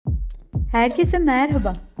Herkese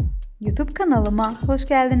merhaba. YouTube kanalıma hoş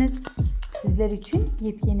geldiniz. Sizler için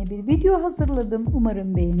yepyeni bir video hazırladım.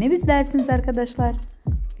 Umarım beğenebilirsiniz arkadaşlar.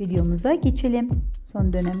 Videomuza geçelim.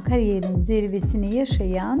 Son dönem kariyerin zirvesini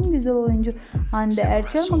yaşayan güzel oyuncu Hande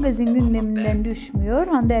Erçel magazin gündeminden düşmüyor.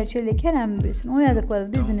 Hande Erçel ile Kerem Bürsin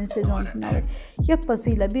oynadıkları dizinin sezon finali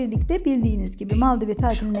yapmasıyla birlikte bildiğiniz gibi Maldiv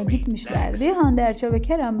tatiline gitmişlerdi. Hande Erçel ve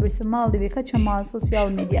Kerem Bürsin Maldiv'e kaçamağı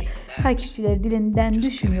sosyal medya takipçileri dilinden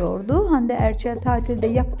düşmüyordu. Hande Erçel tatilde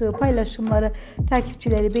yaptığı paylaşımları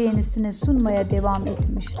takipçileri beğenisine sunmaya devam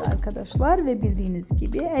etmişti arkadaşlar ve bildiğiniz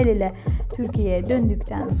gibi el ele Türkiye'ye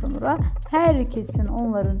döndükten sonra herkesin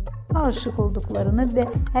onların aşık olduklarını ve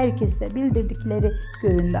herkese bildirdikleri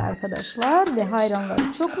göründü arkadaşlar ve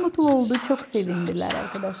hayranları çok mutlu oldu, çok sevindiler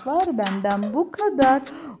arkadaşlar. Benden bu kadar.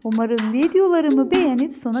 Umarım videolarımı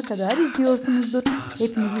beğenip sona kadar izliyorsunuzdur.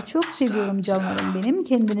 Hepinizi çok seviyorum canlarım benim.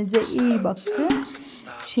 Kendinize iyi bakın.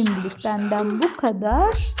 Şimdilik benden bu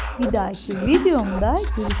kadar. Bir dahaki videomda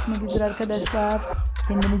görüşmek üzere arkadaşlar.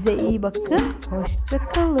 Kendinize iyi bakın. Hoşça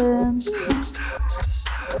kalın.